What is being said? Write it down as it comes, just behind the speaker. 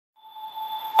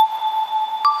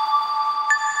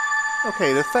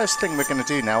Okay, the first thing we're going to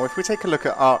do now, if we take a look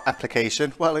at our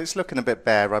application, well, it's looking a bit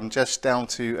bare. I'm just down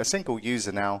to a single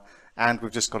user now, and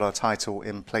we've just got our title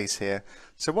in place here.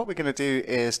 So what we're going to do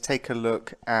is take a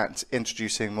look at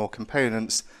introducing more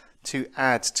components to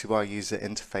add to our user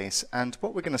interface. And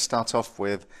what we're going to start off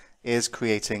with is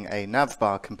creating a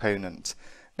navbar component.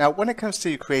 Now, when it comes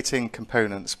to creating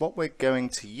components, what we're going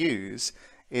to use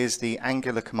is the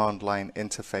Angular command line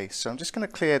interface. So I'm just going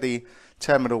to clear the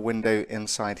terminal window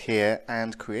inside here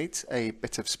and create a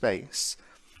bit of space.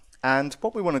 And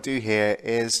what we want to do here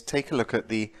is take a look at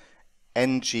the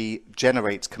ng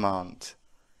generate command.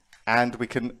 And we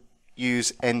can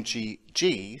use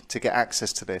ngg to get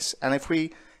access to this. And if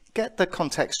we get the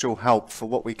contextual help for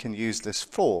what we can use this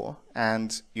for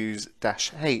and use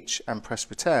 -h and press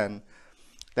return,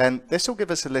 then this will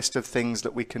give us a list of things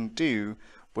that we can do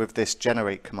with this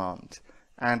generate command.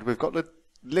 And we've got the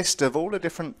list of all the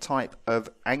different type of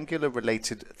Angular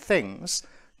related things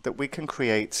that we can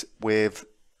create with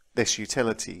this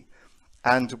utility.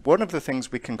 And one of the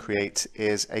things we can create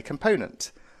is a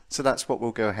component. So that's what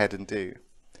we'll go ahead and do.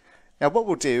 Now what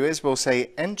we'll do is we'll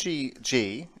say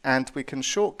ngg and we can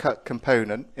shortcut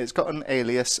component. It's got an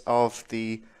alias of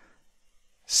the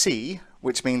C,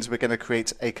 which means we're going to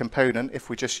create a component if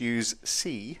we just use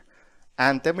C.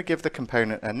 And then we give the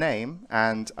component a name,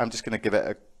 and I'm just going to give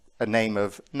it a name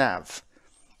of nav.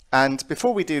 And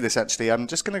before we do this, actually, I'm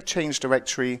just going to change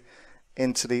directory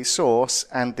into the source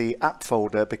and the app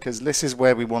folder, because this is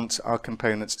where we want our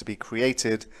components to be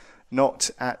created,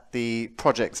 not at the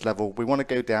project level. We want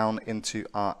to go down into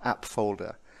our app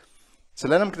folder. So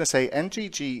then I'm going to say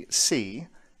nggc,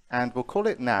 and we'll call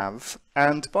it nav.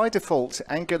 And by default,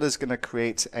 Angular is going to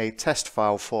create a test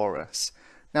file for us.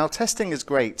 Now, testing is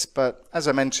great, but as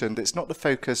I mentioned, it's not the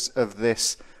focus of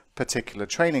this particular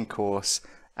training course.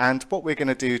 And what we're going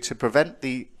to do to prevent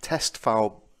the test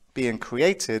file being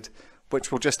created,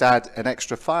 which will just add an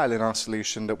extra file in our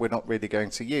solution that we're not really going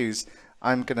to use,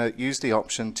 I'm going to use the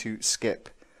option to skip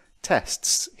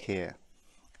tests here.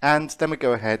 And then we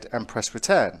go ahead and press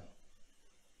return.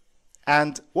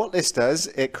 And what this does,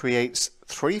 it creates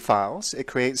three files. It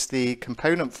creates the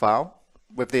component file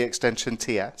with the extension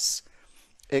TS.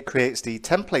 It creates the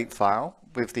template file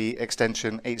with the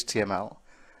extension HTML,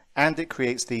 and it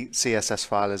creates the CSS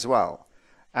file as well.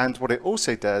 And what it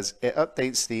also does, it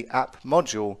updates the app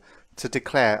module to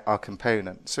declare our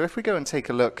component. So if we go and take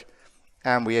a look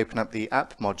and we open up the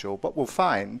app module, what we'll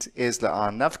find is that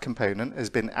our nav component has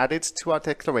been added to our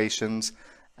declarations,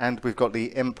 and we've got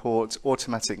the import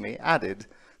automatically added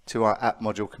to our app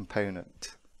module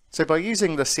component. So by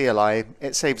using the CLI,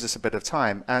 it saves us a bit of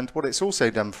time, and what it's also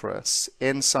done for us,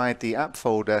 inside the app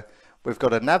folder, we've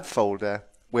got a nav folder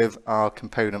with our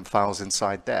component files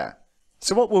inside there.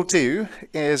 So what we'll do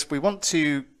is we want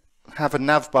to have a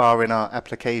navbar in our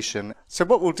application. So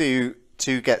what we'll do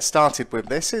to get started with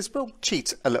this is we'll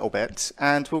cheat a little bit,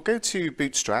 and we'll go to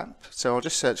Bootstrap. So I'll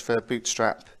just search for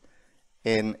Bootstrap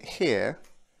in here,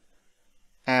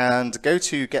 and go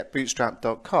to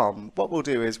getbootstrap.com. What we'll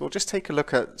do is we'll just take a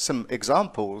look at some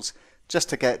examples just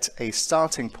to get a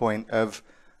starting point of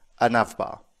a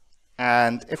navbar.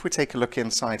 And if we take a look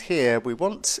inside here, we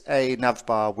want a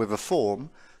navbar with a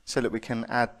form so that we can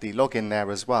add the login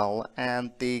there as well.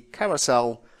 And the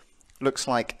carousel looks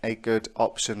like a good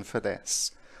option for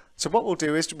this. So what we'll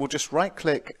do is we'll just right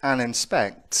click and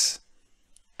inspect.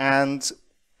 And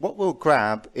what we'll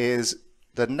grab is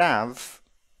the nav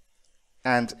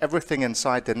and everything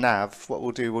inside the nav. What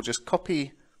we'll do, we'll just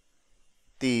copy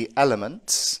the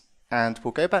elements, and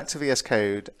we'll go back to VS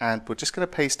Code, and we're just going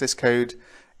to paste this code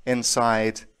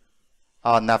inside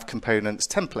our nav components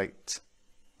template.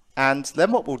 And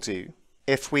then what we'll do,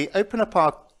 if we open up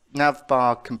our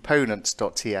navbar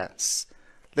components.ts,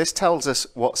 this tells us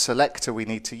what selector we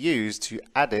need to use to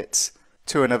add it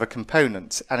to another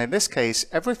component. And in this case,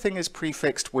 everything is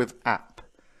prefixed with app.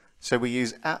 So we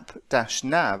use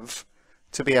app-nav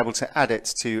to be able to add it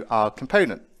to our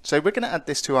component. So we're going to add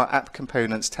this to our app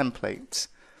components template.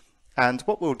 And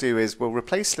what we'll do is we'll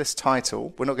replace this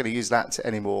title. We're not going to use that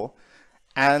anymore.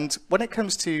 And when it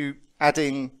comes to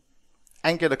adding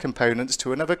Angular components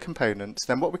to another component,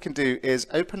 then what we can do is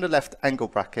open the left angle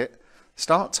bracket,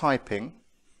 start typing,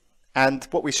 and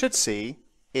what we should see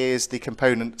is the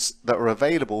components that are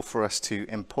available for us to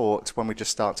import when we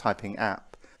just start typing app.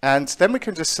 And then we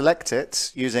can just select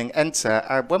it using enter,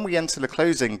 and when we enter the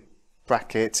closing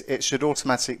bracket, it should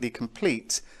automatically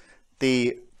complete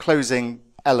the closing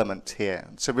element here.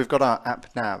 So we've got our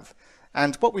app nav.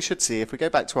 And what we should see, if we go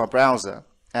back to our browser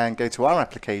and go to our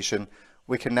application,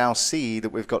 we can now see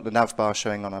that we've got the navbar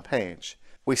showing on our page.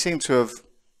 We seem to have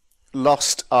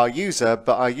lost our user,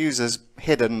 but our user's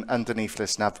hidden underneath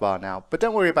this navbar now. But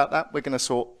don't worry about that, we're going to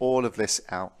sort all of this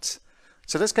out.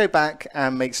 So let's go back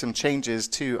and make some changes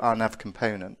to our nav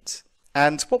component.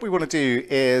 And what we want to do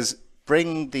is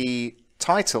bring the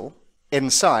title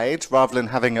inside rather than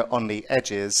having it on the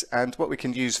edges, and what we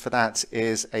can use for that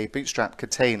is a bootstrap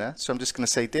container. So I'm just going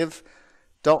to say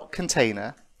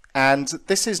div.container, and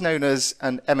this is known as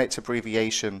an emit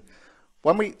abbreviation.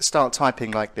 When we start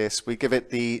typing like this, we give it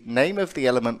the name of the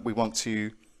element we want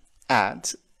to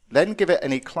add, then give it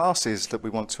any classes that we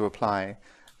want to apply,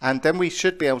 and then we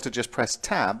should be able to just press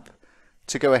tab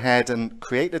to go ahead and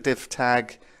create a div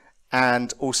tag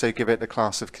and also give it the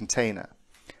class of container.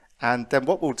 And then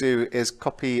what we'll do is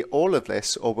copy all of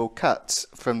this, or we'll cut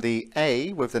from the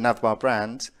A with the navbar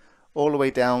brand all the way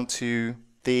down to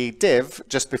the div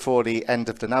just before the end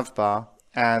of the navbar,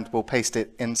 and we'll paste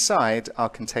it inside our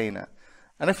container.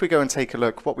 And if we go and take a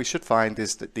look, what we should find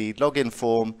is that the login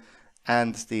form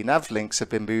and the nav links have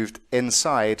been moved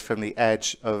inside from the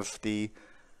edge of the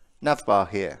navbar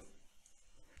here.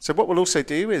 So what we'll also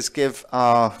do is give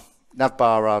our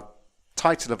navbar our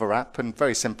title of our app, and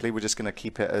very simply we're just going to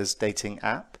keep it as dating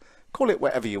app. Call it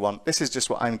whatever you want. This is just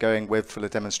what I'm going with for the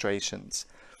demonstrations.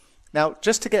 Now,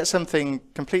 just to get something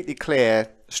completely clear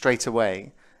straight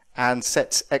away and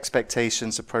set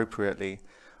expectations appropriately,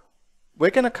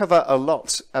 we're going to cover a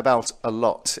lot about a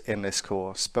lot in this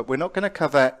course, but we're not going to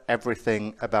cover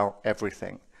everything about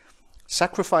everything.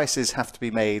 Sacrifices have to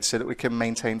be made so that we can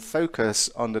maintain focus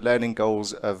on the learning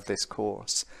goals of this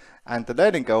course. And the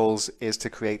learning goals is to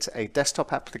create a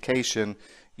desktop application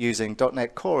using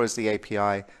 .NET Core as the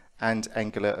API and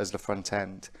Angular as the front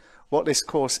end. What this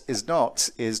course is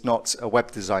not a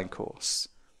web design course.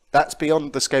 That's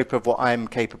beyond the scope of what I'm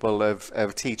capable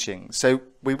of teaching. So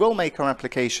we will make our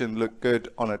application look good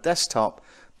on a desktop,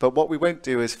 but what we won't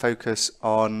do is focus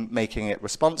on making it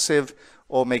responsive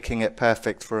or making it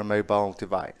perfect for a mobile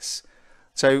device.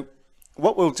 So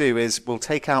what we'll do is we'll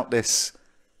take out this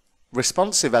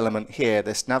responsive element here,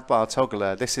 this navbar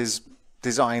toggler. This is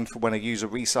designed for when a user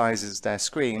resizes their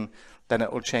screen, then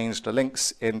it will change the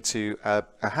links into a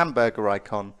hamburger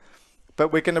icon.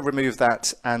 But we're going to remove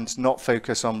that and not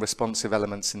focus on responsive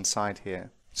elements inside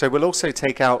here. So we'll also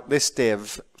take out this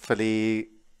div for the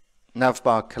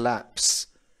navbar collapse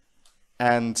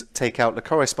and take out the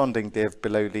corresponding div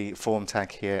below the form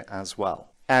tag here as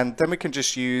well. And then we can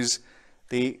just use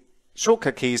the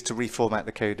shortcut keys to reformat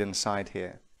the code inside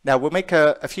here. Now we'll make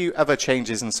a few other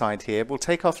changes inside here. We'll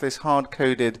take off this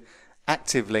hard-coded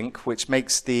active link, which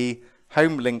makes the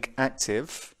home link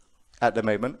active at the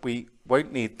moment. We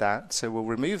won't need that, so we'll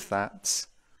remove that.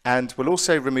 And we'll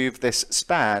also remove this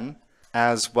span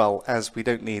as well, as we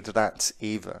don't need that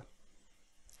either.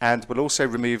 And we'll also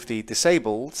remove the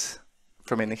disabled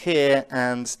from in here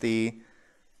and the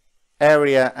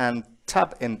area and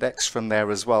tab index from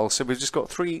there as well. So we've just got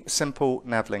 3 simple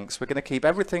nav links. We're going to keep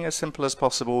everything as simple as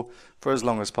possible for as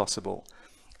long as possible.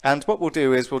 And what we'll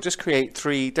do is we'll just create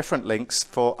 3 different links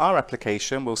for our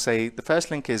application. We'll say the first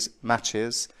link is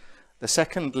matches, the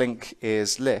second link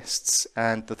is lists,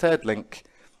 and the third link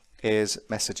is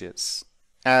messages.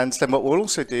 And then what we'll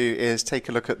also do is take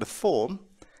a look at the form,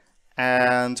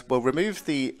 and we'll remove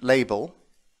the label,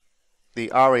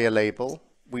 the ARIA label.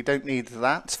 We don't need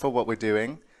that for what we're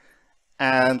doing.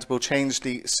 And we'll change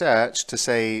the search to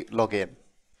say login.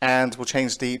 And we'll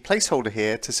change the placeholder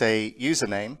here to say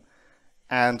username.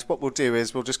 And what we'll do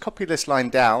is we'll just copy this line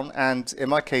down, and in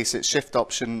my case it's Shift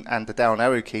Option and the down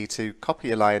arrow key to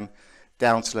copy a line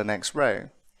down to the next row.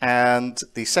 And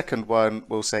the second one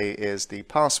we'll say is the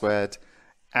password,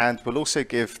 and we'll also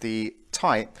give the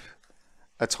type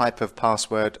a type of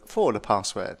password for the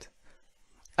password.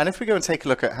 And if we go and take a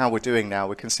look at how we're doing now,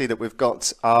 we can see that we've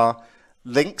got our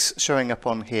links showing up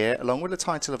on here along with the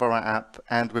title of our app,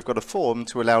 and we've got a form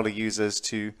to allow the users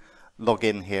to log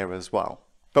in here as well.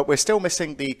 But we're still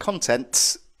missing the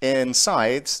content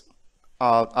inside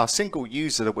our single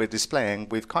user that we're displaying.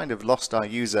 We've kind of lost our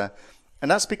user,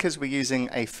 and that's because we're using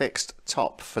a fixed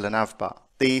top for the navbar.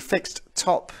 The fixed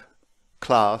top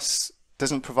class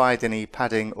doesn't provide any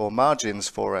padding or margins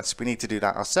for us. We need to do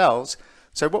that ourselves.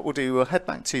 So what we'll do, we'll head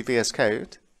back to VS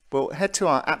Code, we'll head to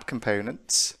our app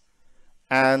components,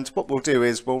 and what we'll do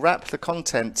is we'll wrap the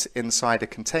content inside a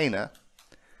container,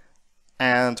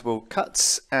 and we'll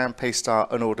cut and paste our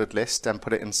unordered list and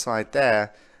put it inside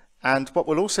there. And what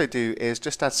we'll also do is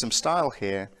just add some style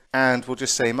here, and we'll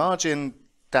just say margin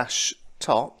dash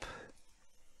top,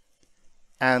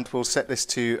 and we'll set this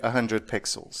to 100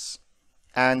 pixels.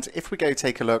 And if we go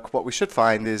take a look, what we should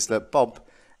find is that Bob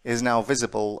is now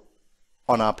visible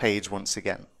on our page once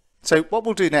again. So what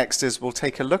we'll do next is we'll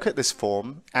take a look at this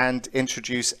form and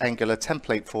introduce Angular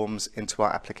template forms into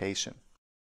our application.